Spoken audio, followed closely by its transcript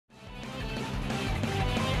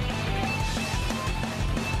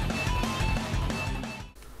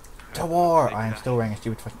to war! I am still wearing a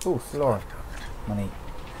stupid fucking... Oh, floor. Money.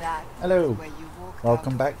 Hello.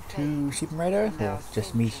 Welcome back to Sheep and Raider. Or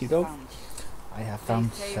just me, Hugo. I have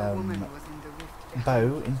found some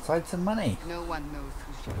bow inside some money. No one knows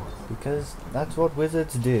who she was. Because that's what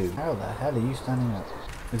wizards do. How the hell are you standing up?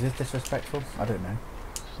 Is this disrespectful? I don't know.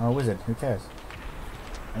 I'm a wizard, who cares?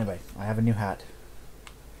 Anyway, I have a new hat.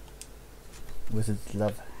 Wizards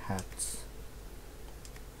love hats.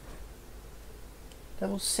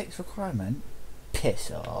 Level 6 requirement? Piss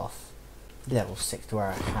off. Level 6 to wear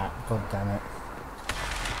a hat, god damn it.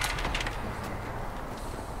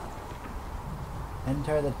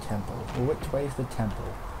 Enter the temple. Well, which way is the temple?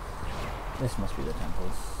 This must be the temple.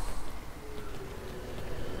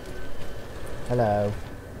 Hello.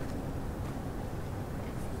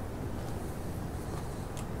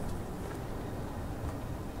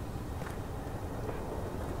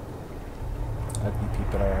 Ugly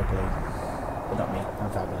people are ugly. But not me,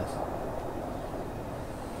 I'm fabulous.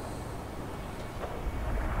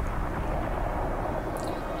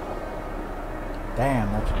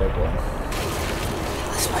 Damn, that's a big one.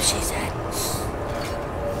 That's what she said.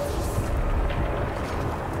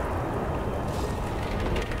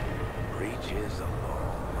 Breach is a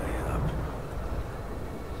long way up.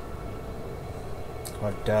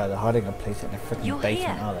 Oh duh, they're hiding a place in the freaking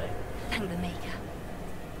basement, are they? Thank the Maker.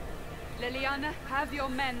 Liliana, have your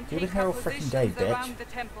men You've been take here all up freaking day, positions bitch. around the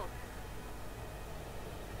temple.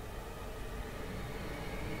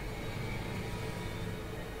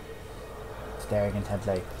 Staring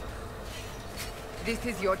intently. This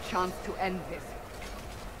is your chance to end this.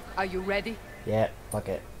 Are you ready? Yeah, fuck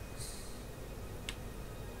it.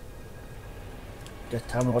 Just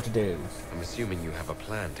tell me what to do. I'm assuming you have a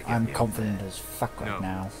plan to get I'm me up confident there. as fuck right No.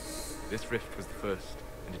 now. This rift was the first,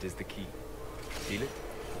 and it is the key. Seal it,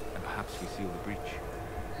 and perhaps we seal the breach.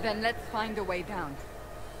 Then let's find a way down.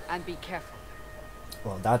 And be careful.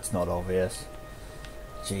 Well, that's not obvious.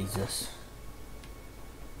 Jesus.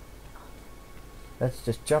 Let's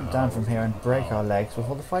just jump down from here and break our legs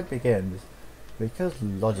before the fight begins. Because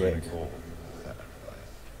logic.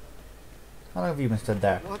 How long have you been stood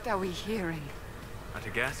there? What are we hearing? At a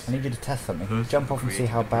guess? I need you to test something. Can you jump off and see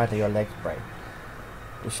how badly your legs break?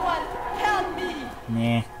 Help me!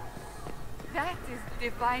 Nah. That is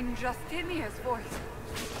Divine Justinia's voice.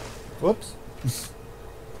 Whoops.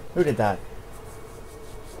 Who did that?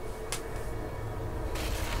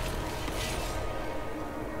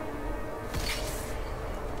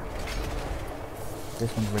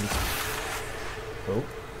 This one's really... Oh.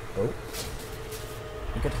 Oh.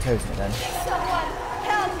 You get to close it then. Someone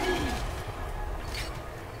help me!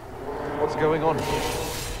 What's going on here?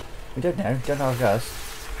 We don't know. Don't ask us.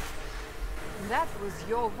 That was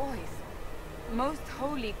your voice. Most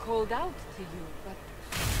Holy called out to you, but...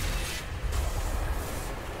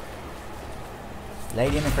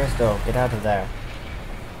 Lady in the crystal, get out of there.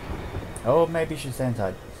 Oh, maybe you should stay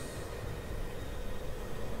inside.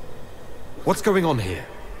 What's going on here?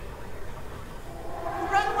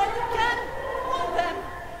 Run when you can! Hold them!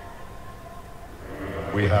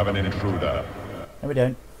 We have an intruder. No, we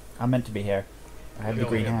don't. I'm meant to be here. I have the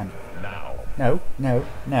green hand. Now. No, no,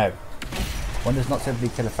 no. One does not simply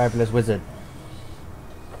kill a fabulous wizard.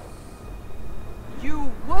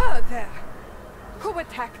 You were there! Who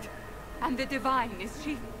attacked? And the Divine, is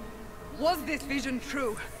she? Was this vision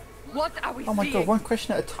true? What are we Oh my seeing? god, one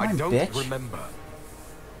question at a time, I don't bitch. remember.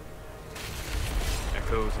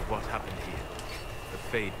 Echoes of what happened here. The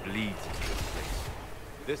fade bleeds into this place.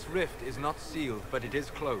 This rift is not sealed, but it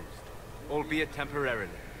is closed, albeit temporarily.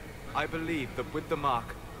 I believe that with the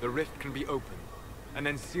mark, the rift can be opened, and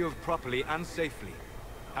then sealed properly and safely.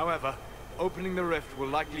 However, opening the rift will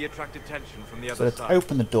likely attract attention from the So other let's side.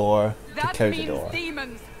 open the door to That close the means door.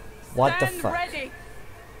 demons! What the Stand fuck? ready!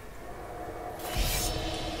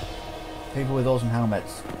 People with awesome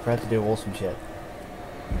helmets, prepared to do awesome shit.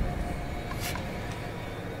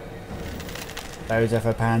 Those are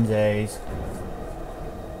for pansies.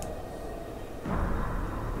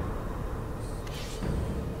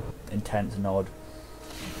 Intense nod.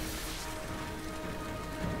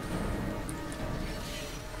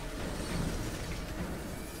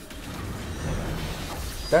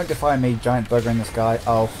 Don't defy me, giant bugger in the sky.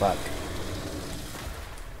 Oh fuck.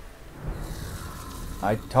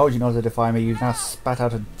 I told you not to defy me, you've now spat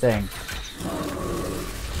out a thing.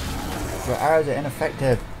 Your arrows are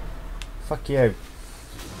ineffective. Fuck you.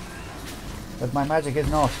 But my magic is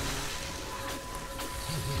not.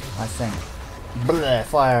 I think. Bleh,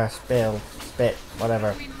 fire, spill, spit,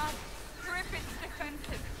 whatever. We must strip its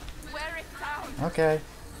defenses. Wear it down. Okay.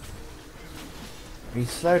 He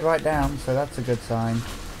slowed right down, so that's a good sign.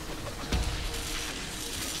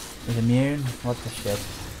 He's immune? What the shit?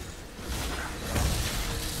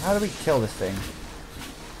 How do we kill this thing?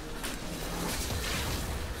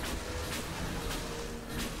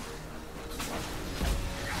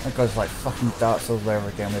 That guy's like fucking Dark Souls over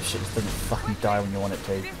again. This shit just doesn't fucking die when you want it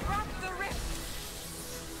to.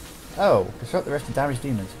 Oh, disrupt the rift and damage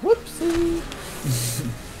demons. Whoopsie!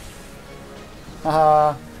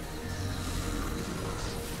 Haha.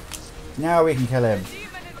 Now we can kill him.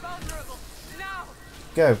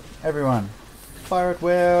 Go, everyone. Fire at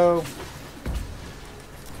will.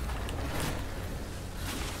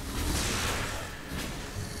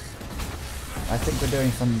 I think we're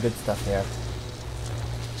doing some good stuff here.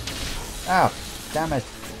 Ah, damn it.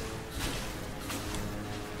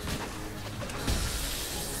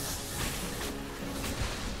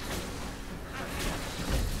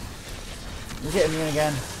 Is it immune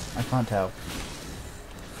again? I can't tell.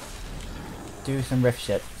 Do some rift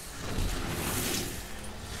shit.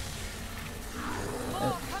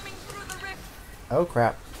 Oh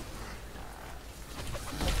crap.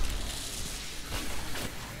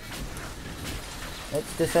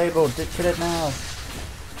 It's disabled. Kill it now.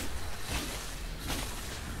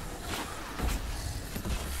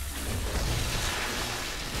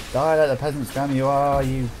 Die like the peasant scum you are,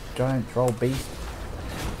 you giant troll beast.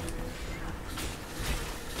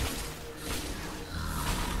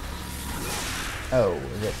 Oh,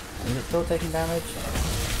 is it still taking damage?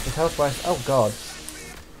 His health bar. Oh god.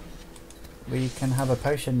 We can have a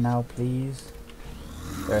potion now, please.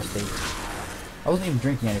 Thirsty. I wasn't even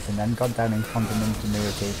drinking anything then. Goddamn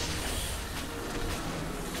incontinuity.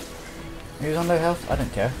 Who's on low health? I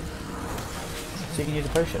don't care. So you can use a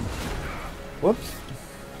potion. Whoops.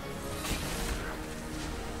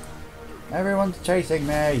 Everyone's chasing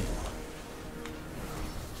me.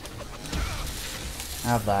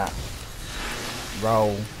 Have that.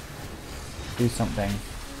 Roll. Do something.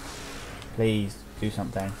 Please, do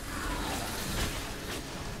something.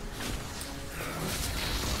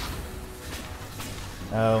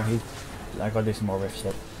 Oh, I gotta do some more rift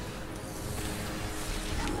shit.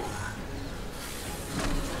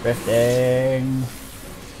 Rifting!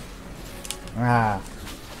 Ah.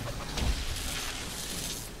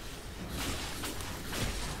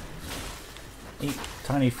 Eat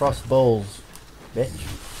tiny frost balls, bitch.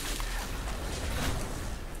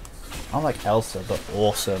 I'm like Elsa, but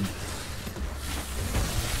awesome.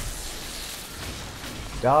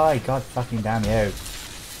 Die, god fucking damn you.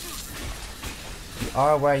 You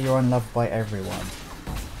are where you're unloved by everyone.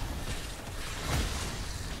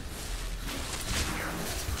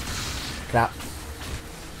 Clap.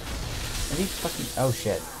 Are these fucking... oh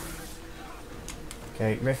shit.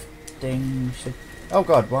 Okay, rifting should... oh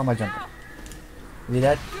god, why am I jumping? Is he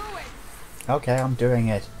dead? Okay, I'm doing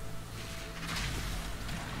it.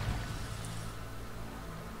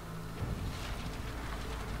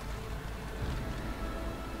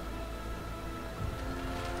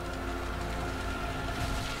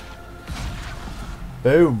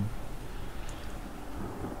 Boom.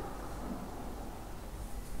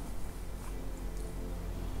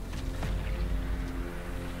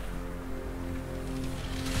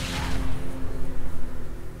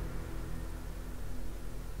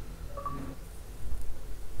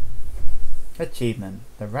 Achievement.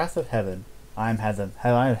 The Wrath of Heaven. I am Heaven.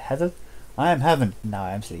 I am Heaven? I am Heaven. Now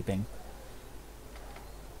I am sleeping.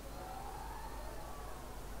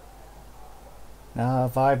 Ah,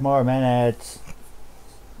 5 more minutes.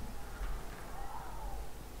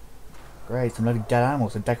 Great, some loaded dead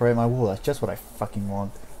animals to decorate my wall. That's just what I fucking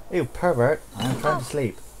want. Ew, pervert. I am trying to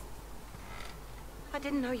sleep. I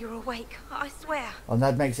didn't know you were awake. I swear. Oh, and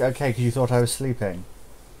that makes it okay because you thought I was sleeping.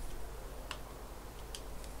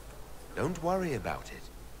 Don't worry about it.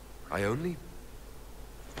 I only...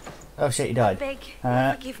 oh shit, you died. I beg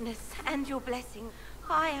your forgiveness and your blessing.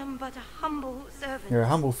 I am but a humble servant. You're a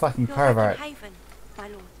humble fucking You're pervert. like in haven, my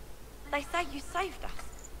lord. They say you saved us.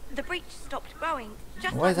 The breach stopped growing.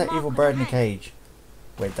 Just Why like is that Mark evil on bird the in a hand. cage?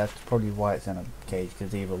 Wait, that's probably why it's in a cage,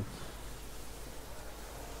 because evil.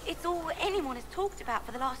 It's all anyone has talked about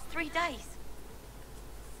for the last 3 days.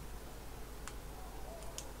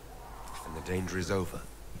 And the danger is over.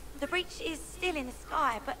 The breach is still in the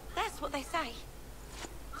sky, but that's what they say.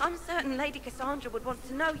 I'm certain Lady Cassandra would want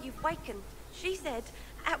to know you've wakened. She said,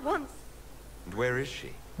 at once. And where is she?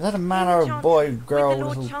 Is that a man or a boy, girl,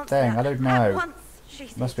 little thing? I don't At know. once, she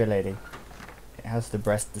said. Must be a lady. It has the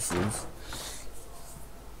breast disease.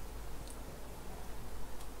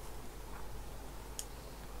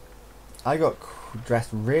 I got dressed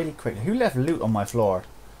really quickly. Who left loot on my floor?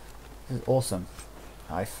 This is awesome.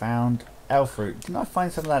 I found elf fruit. Didn't I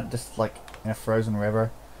find some of that just like in a frozen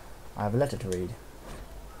river? I have a letter to read.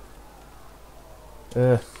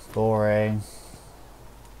 Ugh, boring.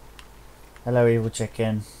 Hello, evil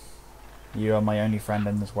chicken. You are my only friend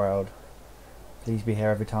in this world. Please be here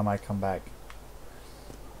every time I come back.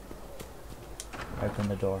 Open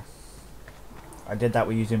the door. I did that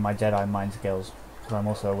with using my Jedi mind skills, because I'm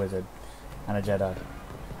also a wizard and a Jedi.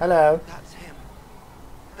 Hello. That's him.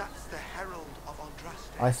 That's the Herald of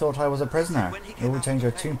Andraste. I thought I was a prisoner. You will change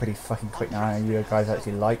your tune pretty fucking quick now. You guys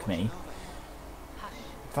actually like me.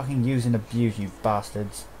 Fucking use and abuse, you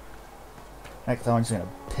bastards. Next time I'm just gonna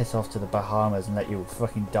piss off to the Bahamas and let you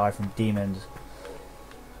fucking die from demons.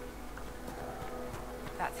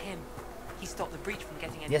 That's him. He stopped the breach from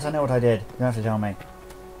getting any. Yes, I know what I did. You don't have to tell me.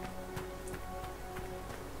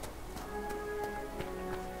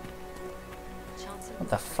 What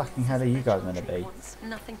the fucking hell are you guys meant to be? Wants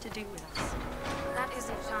nothing to do with us. That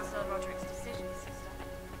isn't Chancellor Roderick's decision,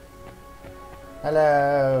 sister.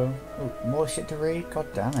 Hello. Ooh, more shit to read?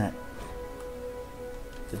 God damn it.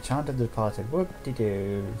 The chant of the departed.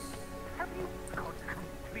 Whoop-de-doo. Have you gone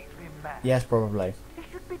completely mad? Yes, probably. He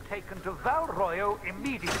should be taken to Val Royo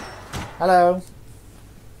immediately. Hello.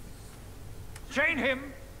 Chain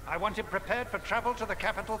him! I want him prepared for travel to the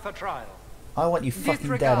capital for trial. I want you fucking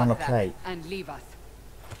Disregard dead on a that plate. and leave us.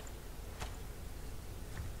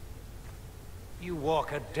 You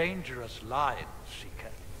walk a dangerous line, Seeker.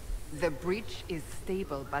 The breach is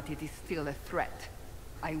stable, but it is still a threat.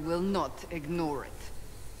 I will not ignore it.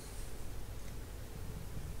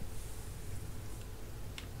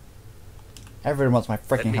 Everyone wants my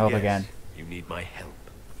freaking help again. You need my help.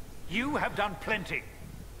 You have done plenty.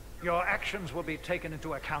 Your actions will be taken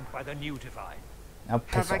into account by the new Divine. Now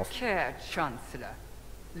piss Have a off. care, Chancellor.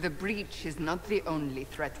 The breach is not the only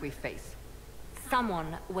threat we face.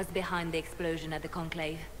 Someone was behind the explosion at the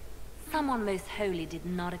Conclave. Someone most holy did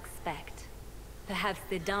not expect. Perhaps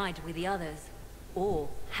they died with the others, or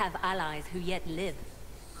have allies who yet live.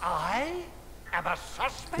 I am a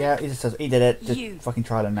suspect? Yeah, he did it. Just You fucking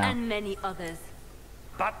trial him now. and many others.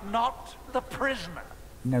 But not the prisoner.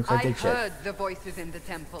 No, because I I did shit. heard the voices in the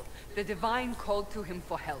temple. The Divine called to him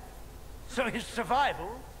for help. So his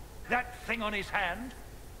survival, that thing on his hand,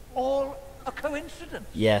 all a coincidence.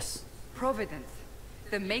 Yes. Providence.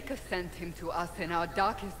 The Maker sent him to us in our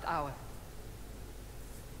darkest hour.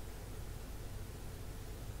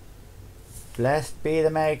 Blessed be the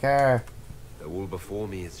Maker. Though all before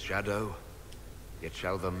me is shadow, yet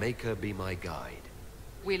shall the Maker be my guide.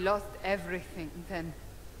 We lost everything then.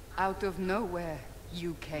 Out of nowhere,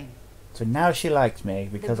 you came. So now she likes me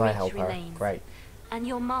because The I breach help her. remains. Great. And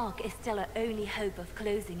your mark is still our only hope of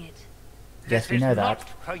closing it. Yes, we know that. This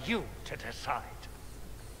is not for you to decide.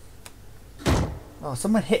 Oh,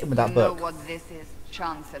 someone hit him with that You know book. what this is,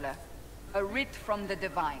 Chancellor. A writ from the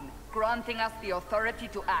Divine, granting us the authority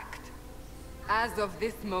to act. As of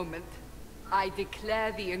this moment, I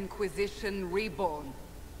declare the Inquisition reborn.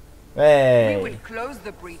 We Hey. will close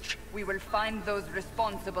the breach, we will find those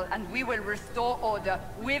responsible, and we will restore order,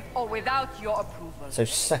 with or without your approval. So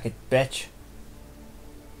suck it, bitch.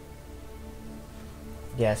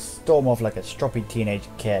 Yes, storm off like a stroppy teenage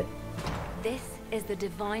kid. This is the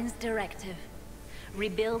Divine's directive.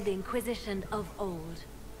 Rebuild the Inquisition of old.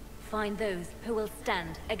 Find those who will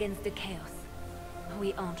stand against the chaos.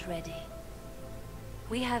 We aren't ready.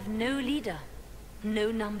 We have no leader,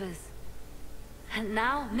 no numbers. And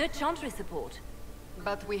now, no Chantry support.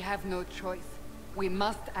 But we have no choice. We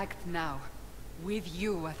must act now, with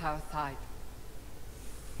you at our side.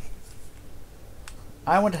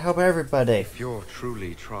 I want to help everybody. If you're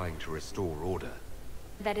truly trying to restore order,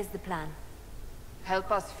 That is the plan.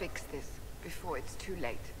 Help us fix this, before it's too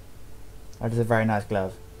late. That is a very nice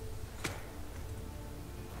glove.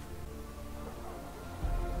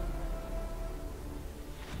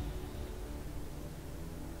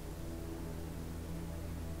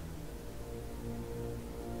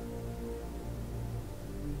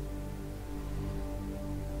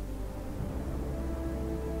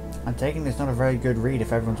 I'm taking this not a very good read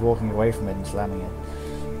if everyone's walking away from it and slamming it.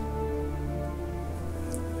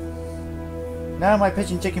 No, my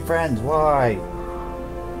pigeon chicken friends, why?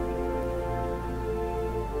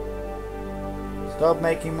 Stop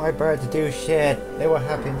making my birds do shit. They were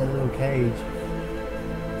happy in their little cage.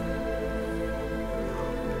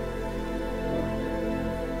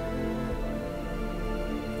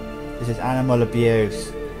 This is animal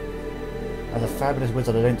abuse. As a fabulous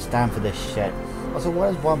wizard, I don't stand for this shit. Also, why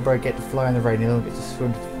does one bird get to fly in the rain and the other gets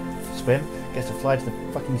to swim? Gets to fly to the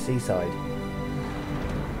fucking seaside.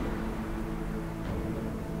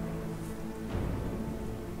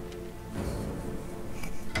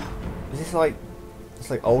 Is this like... It's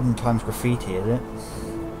like olden times graffiti, is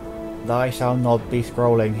it? Thou shalt not be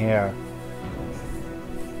scrolling here.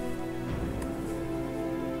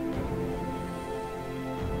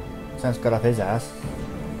 Sounds got up his ass.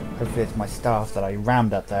 Hopefully it's my staff that I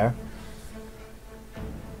rammed up there.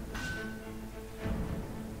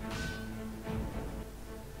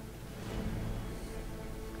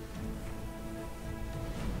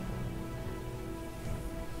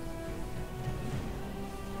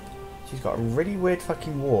 She's got a really weird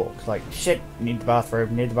fucking walk. It's like, shit, need the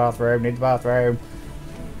bathroom, need the bathroom, need the bathroom.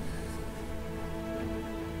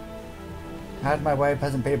 Had my way,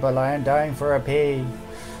 peasant people, I am dying for a pee.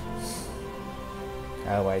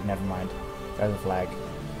 Oh wait, never mind. There's a flag.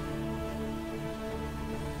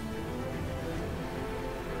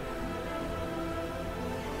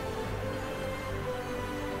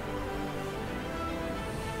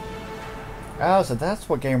 Oh, so that's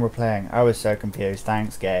what game we're playing. I was so confused.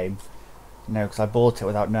 Thanks, game. No, because I bought it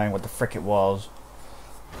without knowing what the frick it was.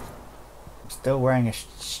 I'm still wearing a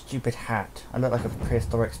stupid hat. I look like a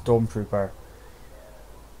prehistoric stormtrooper.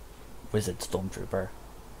 Wizard stormtrooper.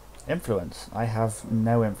 Influence. I have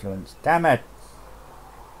no influence. Damn it!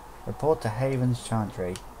 Report to Haven's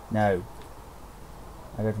Chantry. No.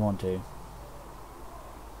 I don't want to.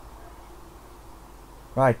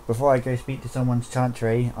 Right, before I go speak to someone's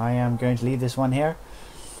Chantry, I am going to leave this one here.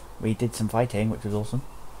 We did some fighting, which was awesome.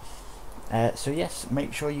 So yes,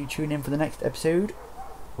 make sure you tune in for the next episode.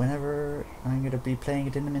 Whenever I'm going to be playing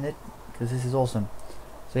it in a minute. Because this is awesome.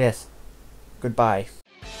 So yes, goodbye.